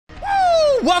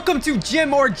Welcome to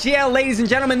Gym or Jail, ladies and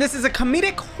gentlemen. This is a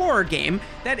comedic horror game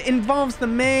that involves the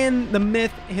man, the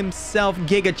myth himself,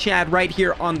 Gigachad, right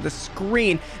here on the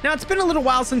screen. Now, it's been a little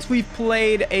while since we've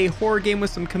played a horror game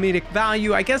with some comedic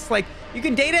value. I guess, like, you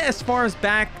can date it as far as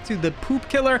back to the Poop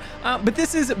Killer, but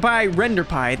this is by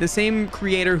RenderPie, the same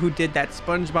creator who did that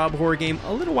SpongeBob horror game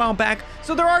a little while back.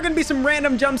 So there are going to be some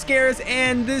random jump scares,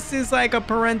 and this is like a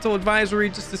parental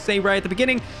advisory just to say right at the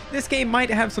beginning, this game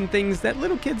might have some things that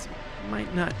little kids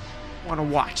might not want to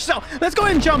watch. So let's go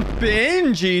ahead and jump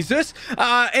in, Jesus,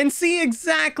 and see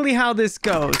exactly how this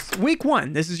goes. Week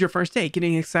 1, this is your first day.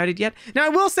 Getting excited yet? Now, I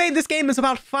will say this game is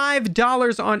about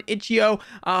 $5 on itch.io,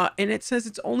 and it says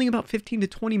it's only about 15 to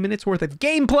 20 minutes worth of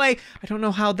gameplay. I don't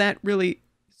know how that really,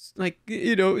 like,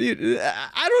 I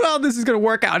don't know how this is going to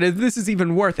work out, if this is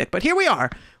even worth it. But here we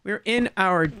are. We're in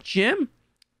our gym.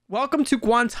 Welcome to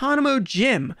Guantanamo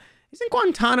Gym. Isn't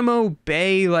Guantanamo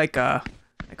Bay like a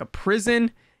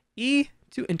prison? E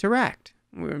to interact.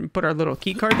 We're gonna put our little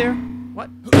key card there.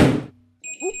 What?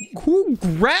 Who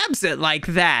grabs it like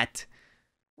that?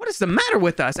 What is the matter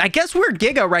with us? I guess we're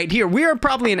Giga right here. We are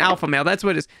probably an alpha male. That's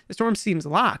what it is. The storm seems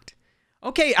locked.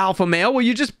 Okay, alpha male. Well,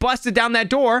 you just busted down that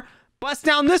door. Bust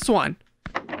down this one.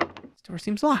 This door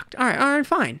seems locked. All right,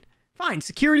 fine. Fine.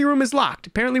 Security room is locked.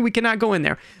 Apparently, we cannot go in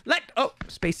there. Oh,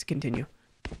 space to continue.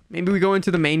 Maybe we go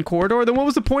into the main corridor. Then what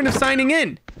was the point of signing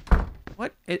in?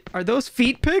 What? Are those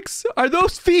feet pics? Are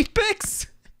those feet pics?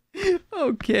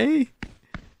 Okay.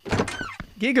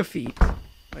 Giga feet.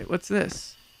 Wait, what's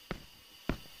this?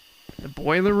 The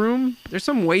boiler room? There's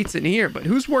some weights in here, but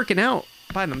who's working out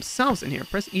by themselves in here?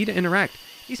 Press E to interact.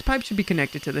 These pipes should be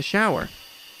connected to the shower.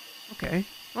 Okay.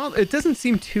 Well, it doesn't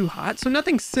seem too hot, so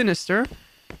nothing sinister.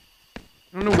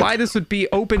 I don't know why this would be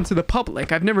open to the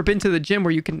public. I've never been to the gym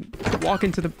where you can walk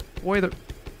into the boiler.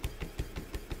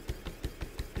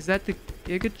 Is that the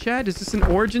Gigachad? Is this an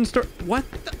origin story? What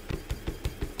the?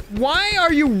 Why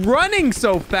are you running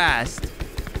so fast?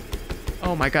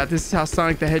 Oh my god, this is how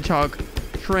Sonic the Hedgehog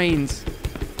trains.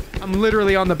 I'm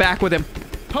literally on the back with him.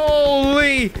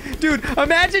 Holy! Dude,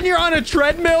 imagine you're on a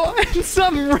treadmill and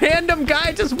some random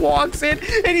guy just walks in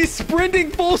and he's sprinting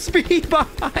full speed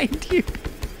behind you.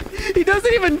 He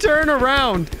doesn't even turn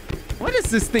around. What is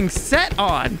this thing set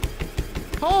on?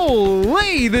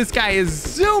 Holy, this guy is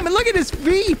zooming. Look at his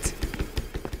feet.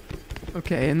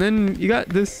 Okay, and then you got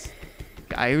this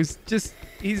guy who's just,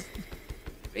 he's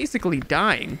basically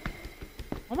dying.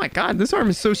 Oh my god, this arm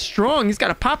is so strong. He's got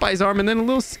a Popeye's arm and then a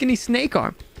little skinny snake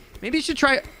arm. Maybe you should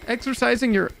try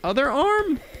exercising your other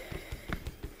arm.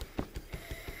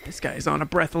 This guy's on a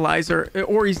breathalyzer,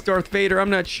 or he's Darth Vader. I'm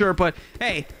not sure, but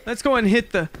hey, let's go ahead and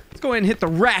hit the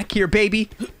rack here, baby.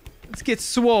 Let's get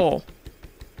swole.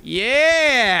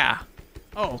 Yeah!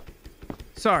 Oh,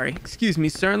 sorry. Excuse me,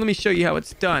 sir. Let me show you how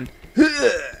it's done.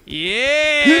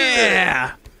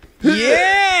 Yeah!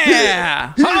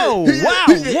 Yeah! Oh, wow!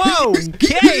 Whoa!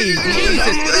 Okay!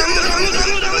 Jesus!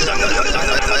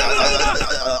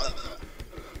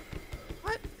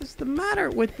 What is the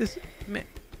matter with this man?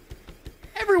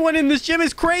 Everyone in this gym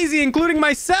is crazy, including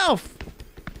myself.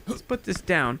 Let's put this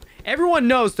down. Everyone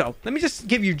knows, though. Let me just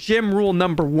give you gym rule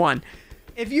number 1.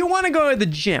 If you want to go to the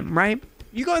gym, right?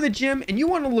 You go to the gym and you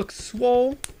want to look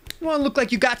swole. You want to look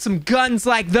like you got some guns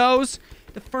like those.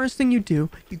 The first thing you do,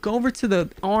 you go over to the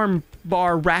arm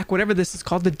bar rack, whatever this is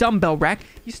called, the dumbbell rack.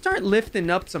 You start lifting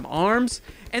up some arms.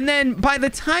 And then by the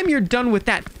time you're done with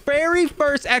that very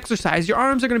first exercise, your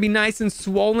arms are going to be nice and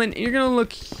swollen. And you're going to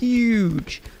look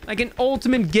huge. Like an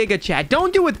ultimate Gigachad.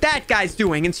 Don't do what that guy's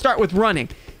doing and start with running.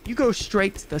 You go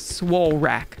straight to the swole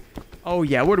rack. Oh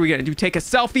yeah, what are we going to do? Take a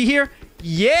selfie here?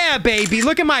 Yeah, baby.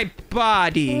 Look at my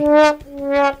body.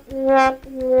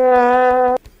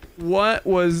 What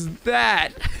was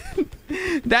that?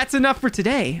 That's enough for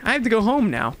today. I have to go home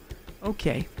now.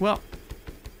 Okay, well,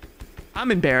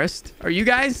 I'm embarrassed. Are you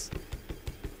guys?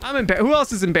 I'm embarrassed. Who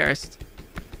else is embarrassed?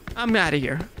 I'm out of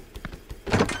here.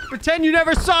 Pretend you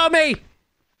never saw me.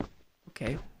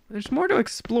 Okay, there's more to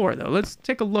explore, though. Let's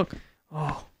take a look.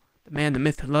 Oh, the man, the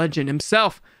myth, the legend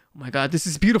himself. Oh my god, this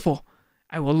is beautiful.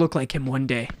 I will look like him one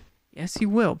day. Yes, you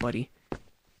will, buddy.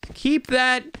 Keep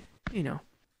that,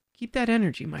 keep that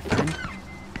energy, my friend.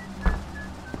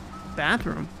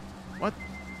 Bathroom? What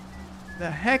the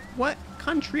heck? What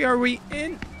country are we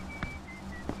in?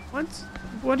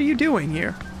 What are you doing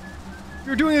here?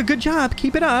 You're doing a good job.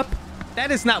 Keep it up.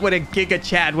 That is not what a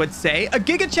Gigachad would say. A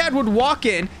Gigachad would walk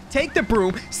in, take the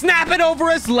broom, snap it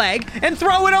over his leg, and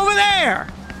throw it over there.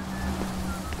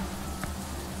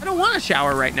 I don't want a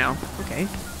shower right now. Okay.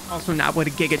 Also not what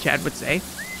a Gigachad would say.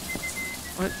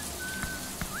 What?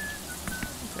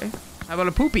 Okay. How about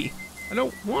a poopy? I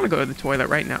don't want to go to the toilet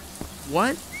right now.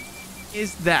 What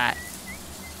is that?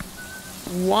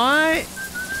 Why?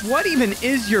 What even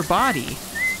is your body?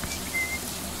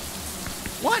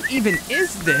 What even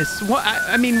is this? What?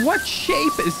 I mean, what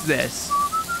shape is this?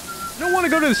 I don't want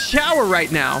to go to the shower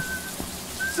right now.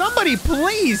 Somebody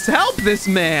please help this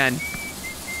man.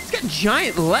 He's got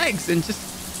giant legs and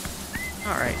just...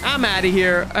 All right, I'm out of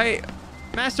here.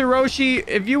 Master Roshi,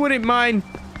 if you wouldn't mind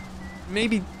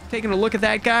maybe taking a look at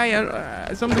that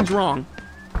guy, something's wrong.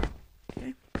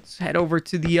 Okay, let's head over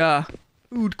to the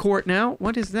food court now.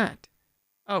 What is that?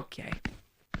 Okay,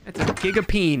 that's a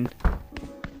gigapeen.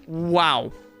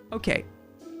 Wow. Okay.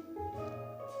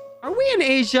 Are we in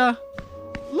Asia?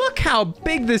 Look how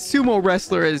big this sumo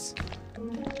wrestler is.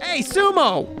 Hey,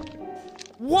 sumo!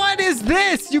 What is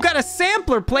this? You got a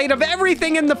sampler plate of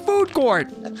everything in the food court.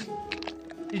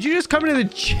 Did you just come to the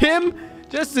gym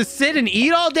just to sit and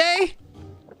eat all day?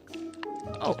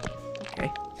 Oh,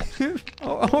 okay.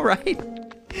 Oh, all right.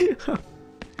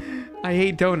 I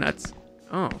hate donuts.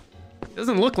 Oh,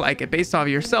 doesn't look like it based off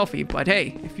your selfie, but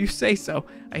hey, if you say so.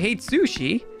 I hate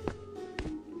sushi.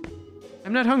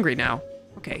 I'm not hungry now.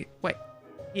 Okay, wait.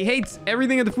 He hates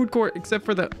everything at the food court except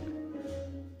for the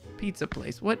pizza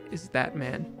place. What is that,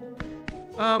 man?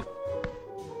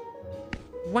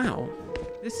 Wow.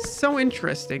 This is so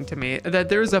interesting to me that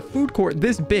there's a food court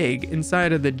this big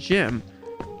inside of the gym.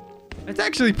 It's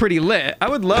actually pretty lit. I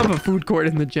would love a food court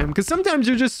in the gym because sometimes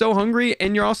you're just so hungry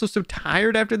and you're also so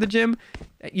tired after the gym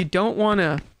that you don't want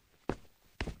to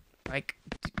like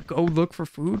go look for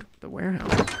food. The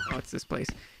warehouse. Oh, it's this place.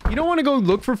 You don't want to go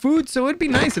look for food, so it'd be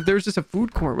nice if there was just a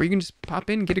food court where you can just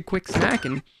pop in, get a quick snack,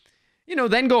 and you know,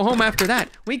 then go home after that.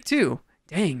 Week 2.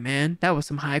 Dang, man, that was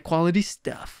some high quality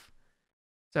stuff.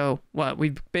 So what?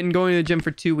 We've been going to the gym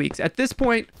for 2 weeks. At this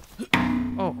point,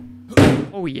 oh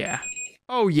yeah,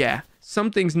 oh yeah.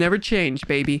 Some things never change,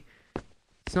 baby.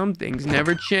 Some things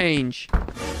never change.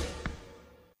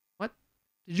 What?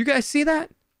 Did you guys see that?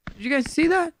 Did you guys see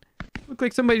that? Looked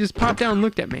like somebody just popped down and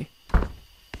looked at me.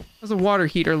 How's a water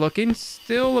heater looking?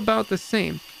 Still about the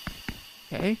same.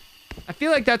 Okay. I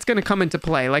feel like that's going to come into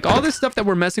play. Like, all this stuff that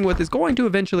we're messing with is going to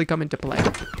eventually come into play.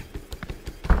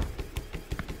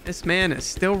 This man is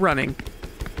still running.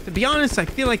 To be honest, I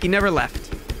feel like he never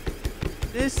left.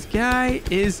 This guy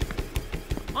is...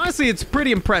 Honestly, it's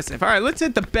pretty impressive. All right, let's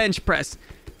hit the bench press.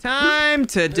 Time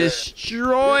to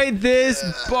destroy this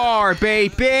bar,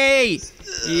 baby.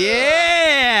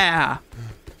 Yeah.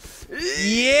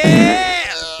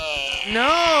 Yeah.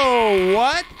 No,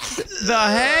 what the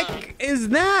heck is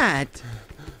that?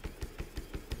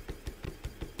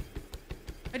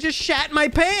 I just shat my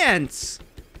pants.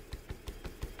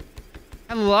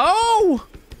 Hello?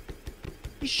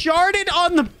 He sharded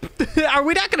on the... Are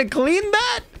we not going to clean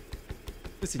that?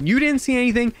 Listen, you didn't see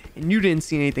anything, and you didn't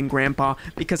see anything, Grandpa,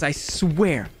 because I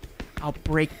swear I'll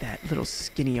break that little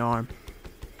skinny arm.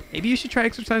 Maybe you should try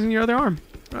exercising your other arm.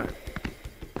 All right.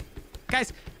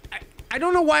 Guys, I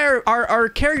don't know why our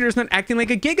character's not acting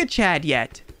like a Gigachad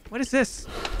yet. What is this?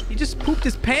 He just pooped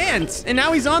his pants, and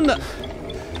now he's on the...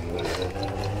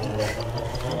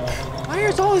 Why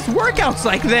are all his workouts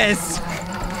like this?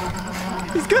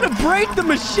 He's gonna break the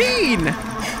machine!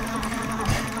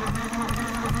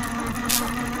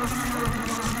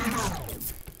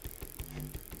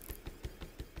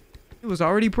 It was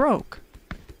already broke.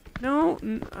 No,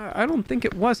 I don't think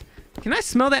it was. Can I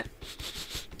smell that?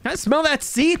 Can I smell that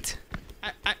seat?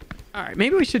 All right,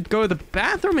 maybe we should go to the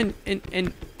bathroom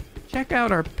and check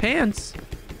out our pants.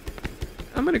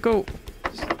 I'm gonna go.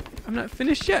 I'm not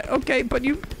finished yet. Okay, but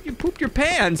you pooped your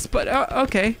pants. But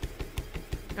okay.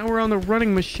 Now we're on the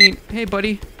running machine. Hey,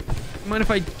 buddy. Mind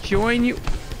if I join you?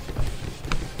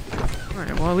 All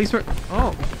right. Well, at least we're.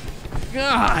 Oh,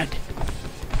 God.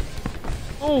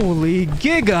 Holy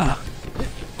giga.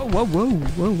 Oh, whoa, whoa,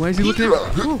 whoa. Why is he looking at me?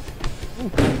 Oh,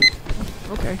 oh.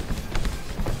 Okay.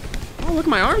 Oh, look,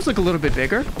 my arms look a little bit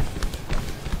bigger.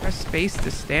 Press space to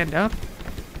stand up.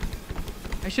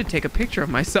 I should take a picture of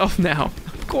myself now.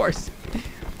 Of course.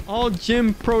 All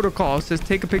gym protocol says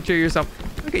take a picture of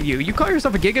yourself. Look at you. You call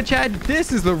yourself a Gigachad?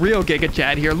 This is the real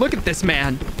Gigachad here. Look at this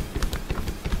man.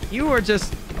 You are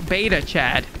just a beta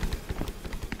Chad.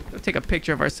 Let's take a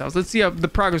picture of ourselves. Let's see the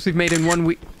progress we've made in 1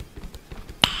 week.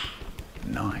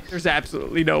 Nice. There's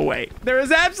absolutely no way. There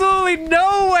is absolutely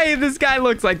no way this guy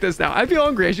looks like this now. I feel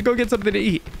hungry. I should go get something to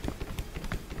eat.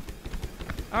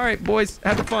 All right, boys.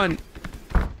 Have fun.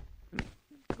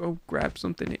 Go grab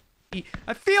something to eat.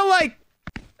 I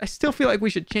still feel like we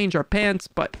should change our pants,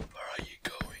 but... Where are you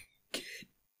going, kid?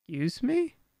 Excuse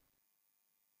me?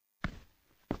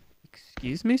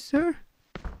 Excuse me, sir?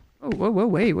 Oh, whoa,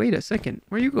 wait a second.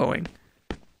 Where are you going?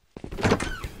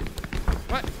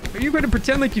 Are you going to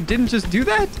pretend like you didn't just do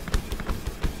that?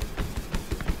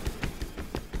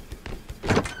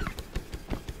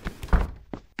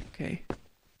 Okay.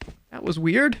 That was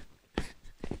weird.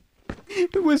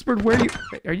 It whispered, where do you...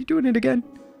 Wait, are you doing it again?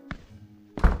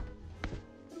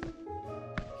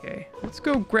 Okay, let's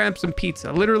go grab some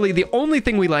pizza. Literally the only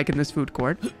thing we like in this food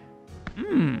court.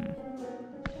 Mmm.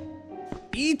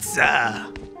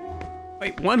 Pizza.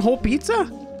 Wait, one whole pizza?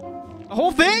 A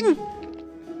whole thing?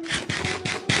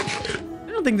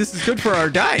 I don't think this is good for our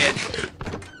diet.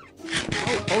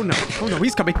 Oh no. Oh no,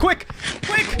 he's coming. Quick!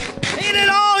 Quick! Eat it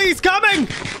all! He's coming!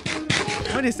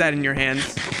 What is that in your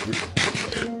hands?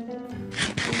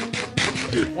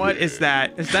 What is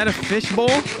that? Is that a fishbowl?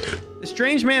 The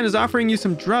strange man is offering you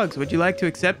some drugs. Would you like to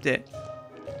accept it?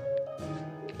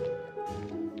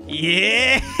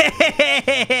 Yeah!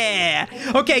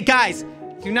 Okay, guys.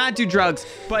 Do not do drugs.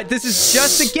 But this is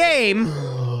just a game.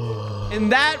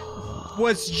 And that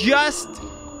was just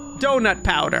donut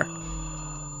powder.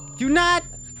 Do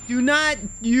not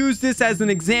use this as an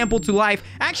example to life.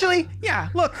 Actually, yeah,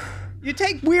 look. You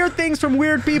take weird things from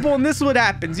weird people, and this is what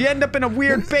happens. You end up in a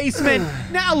weird basement.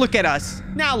 Now look at us.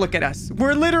 Now look at us.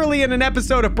 We're literally in an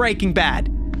episode of Breaking Bad.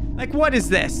 Like, what is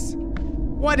this?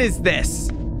 What is this?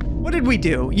 What did we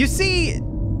do? You see,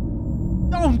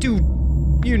 don't do,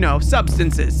 you know,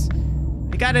 substances.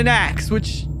 I got an axe,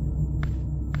 which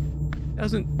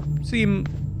doesn't seem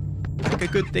like a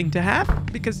good thing to have,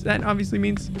 because that obviously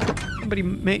means somebody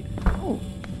may... Oh,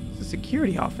 it's a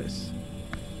security office.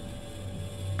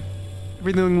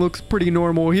 Everything looks pretty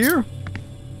normal here.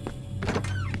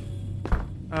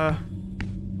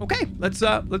 Okay, let's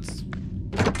go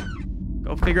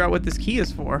figure out what this key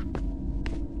is for.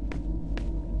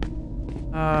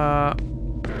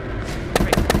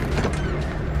 Wait.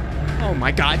 Oh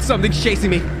my God, something's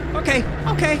chasing me. Okay,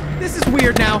 this is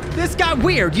weird now. This got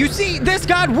weird. You see, this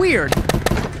got weird.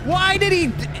 Why did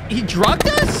he drugged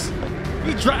us?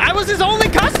 I was his only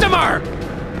customer.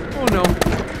 Oh no.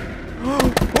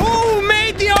 Who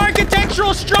made the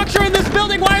architectural structure in this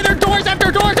building? Why are there doors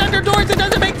after doors after doors? It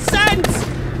doesn't make sense.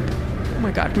 Oh my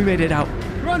God, we made it out.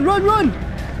 Run, run, run.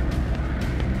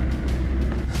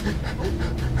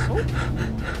 Oh.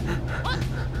 What?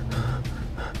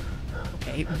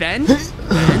 Okay, vent.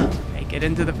 Make it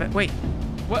into the vent. Wait,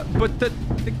 what? But the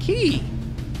key.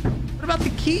 What about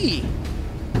the key?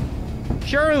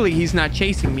 Surely he's not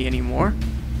chasing me anymore.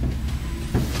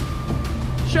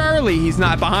 Surely he's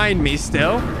not behind me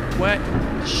still. What?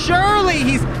 Surely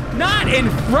he's not in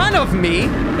front of me.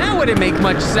 That wouldn't make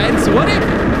much sense, would it?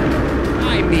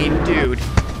 I mean, dude.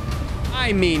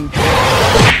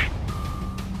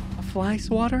 A fly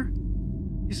swatter?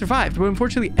 You survived, but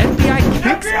unfortunately FBI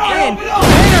kicks in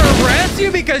and arrests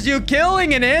you because you're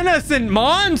killing an innocent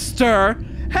monster.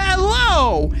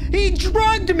 Hello! He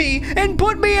drugged me and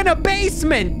put me in a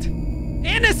basement.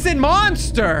 Innocent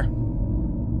monster.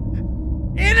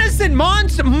 Innocent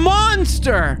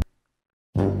monster!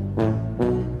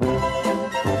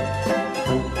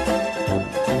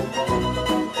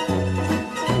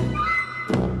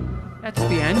 That's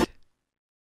the end.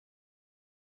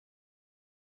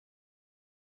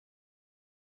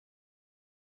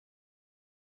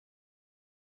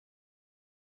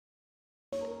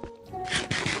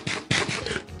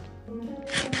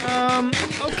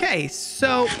 Okay,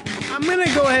 so I'm gonna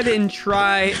go ahead and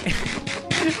try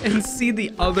and see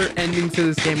the other ending to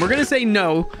this game. We're gonna say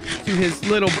no to his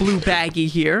little blue baggie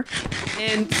here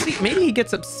and see, maybe he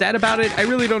gets upset about it. I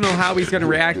really don't know how he's gonna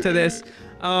react to this.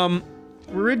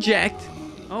 Reject.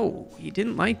 Oh, he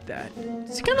didn't like that.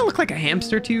 Does he kind of look like a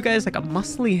hamster to you guys? Like a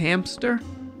muscly hamster?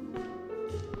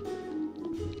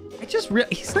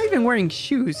 He's not even wearing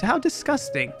shoes. How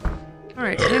disgusting. All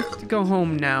right, I have to go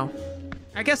home now.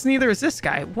 I guess neither is this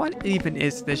guy. What even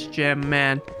is this gym,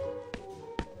 man?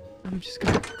 I'm just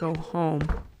gonna go home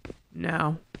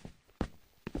now.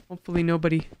 Hopefully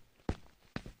nobody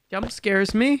jump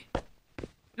scares me.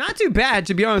 Not too bad,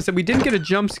 to be honest, that we didn't get a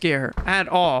jump scare at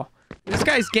all. This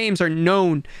guy's games are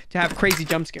known to have crazy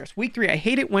jump scares. Week 3, I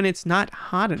hate it when it's not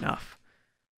hot enough.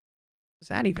 What does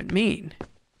that even mean?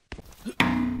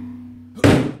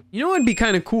 You know what would be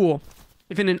kind of cool?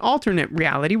 If in an alternate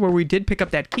reality where we did pick up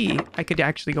that key, I could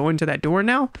actually go into that door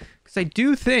now. Because I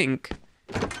do think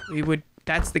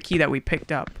that's the key that we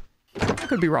picked up. I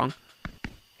could be wrong.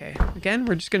 Okay, again,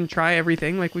 we're just going to try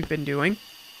everything like we've been doing.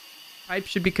 Pipe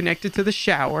should be connected to the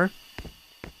shower.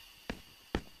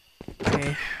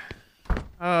 Okay.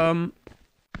 I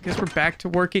guess we're back to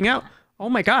working out. Oh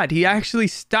my God, he actually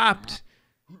stopped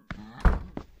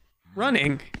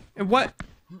running. And what?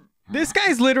 This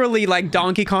guy's literally like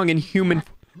Donkey Kong in human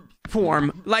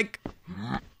form. Like,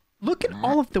 Look at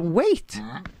all of the weight.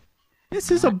 This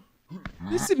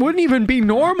wouldn't even be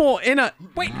normal in a...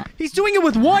 Wait, he's doing it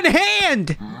with one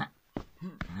hand!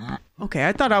 Okay,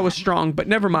 I thought I was strong, but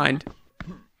never mind.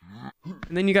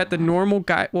 And then you got the normal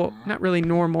guy. Well, not really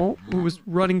normal, who was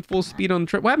running full speed on the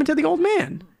trip. What happened to the old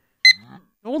man?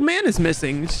 The old man is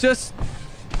missing. It's just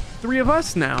 3 of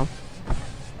us now.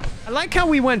 I like how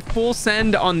we went full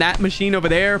send on that machine over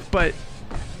there, but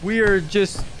we're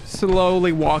just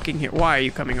slowly walking here. Why are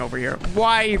you coming over here?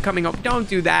 Why are you coming up? Don't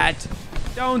do that.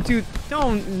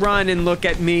 Don't run and look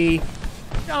at me.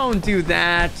 Don't do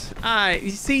that. You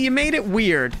see, you made it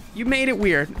weird. You made it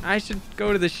weird. I should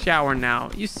go to the shower now.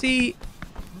 You see,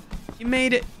 you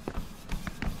made it.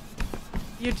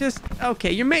 You're just,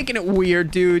 okay, you're making it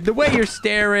weird, dude. The way you're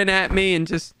staring at me and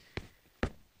just...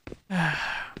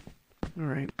 All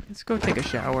right, let's go take a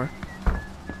shower.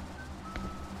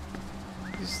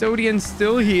 Custodian's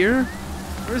still here.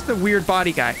 Where's the weird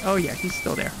body guy? Oh yeah, he's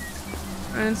still there.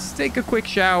 And let's take a quick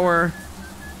shower.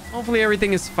 Hopefully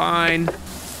everything is fine.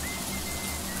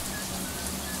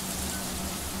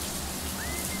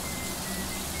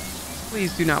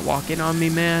 Please do not walk in on me,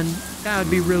 man. That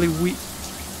would be really weak.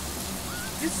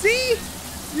 You see?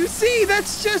 You see?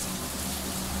 That's just...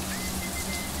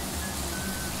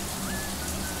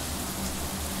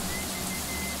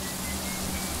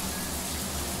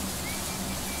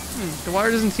 The water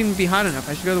doesn't seem to be hot enough.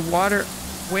 I should go to the water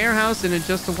warehouse and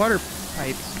adjust the water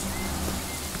pipes.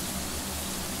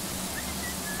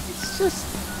 It's just...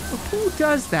 Who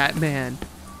does that, man?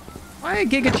 Why do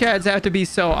Gigachads have to be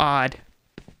so odd?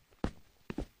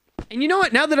 And you know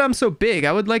what? Now that I'm so big,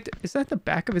 I would like to... Is that the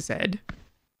back of his head?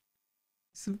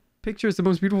 This picture is the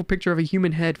most beautiful picture of a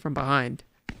human head from behind.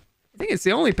 I think it's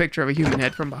the only picture of a human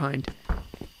head from behind.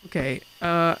 Okay,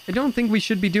 I don't think we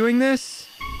should be doing this.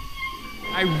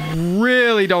 I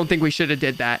really don't think we should have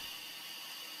did that.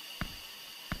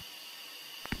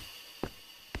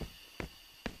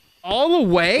 All the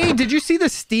way? Did you see the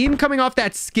steam coming off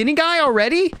that skinny guy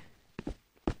already?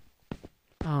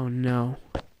 Oh, no.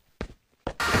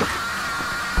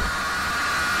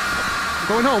 I'm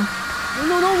going home.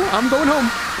 No, I'm going home.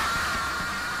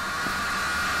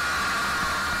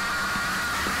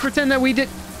 Pretend that we did...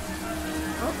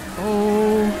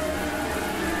 Oh.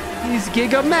 He's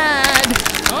giga mad.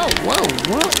 Oh, whoa,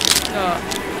 what?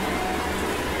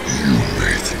 You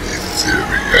made me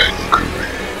very angry.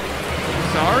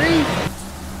 Sorry?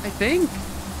 I think.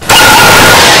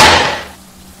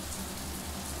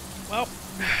 Well,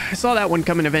 I saw that one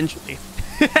coming eventually.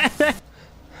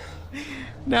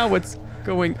 Now what's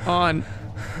going on?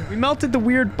 We melted the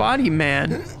weird body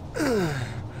man.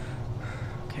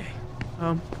 Okay.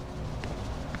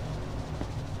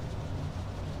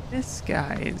 This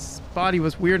guy's body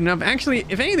was weird enough. Actually,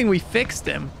 if anything, we fixed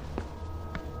him.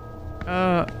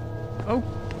 Oh,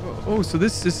 so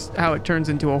this is how it turns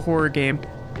into a horror game.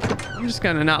 I'm just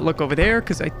gonna not look over there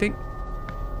because I think...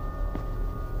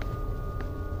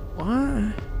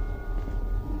 What?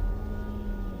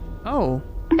 Oh.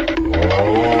 What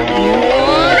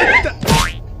the...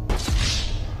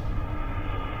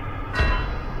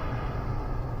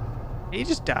 Did he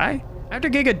just die? After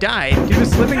Giga died, he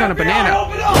was slipping on a banana.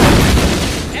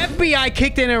 FBI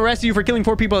kicked in and arrested you for killing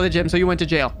 4 people at the gym, so you went to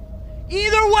jail.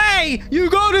 Either way, you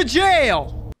go to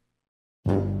jail.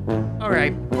 All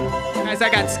right, guys, I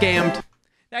got scammed.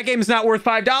 That game is not worth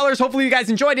 $5. Hopefully you guys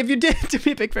enjoyed. If you did, do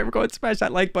me a big favor, go ahead and smash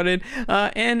that like button.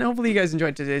 And hopefully you guys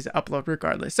enjoyed today's upload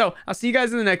regardless. So I'll see you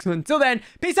guys in the next one. Until then,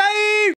 peace out.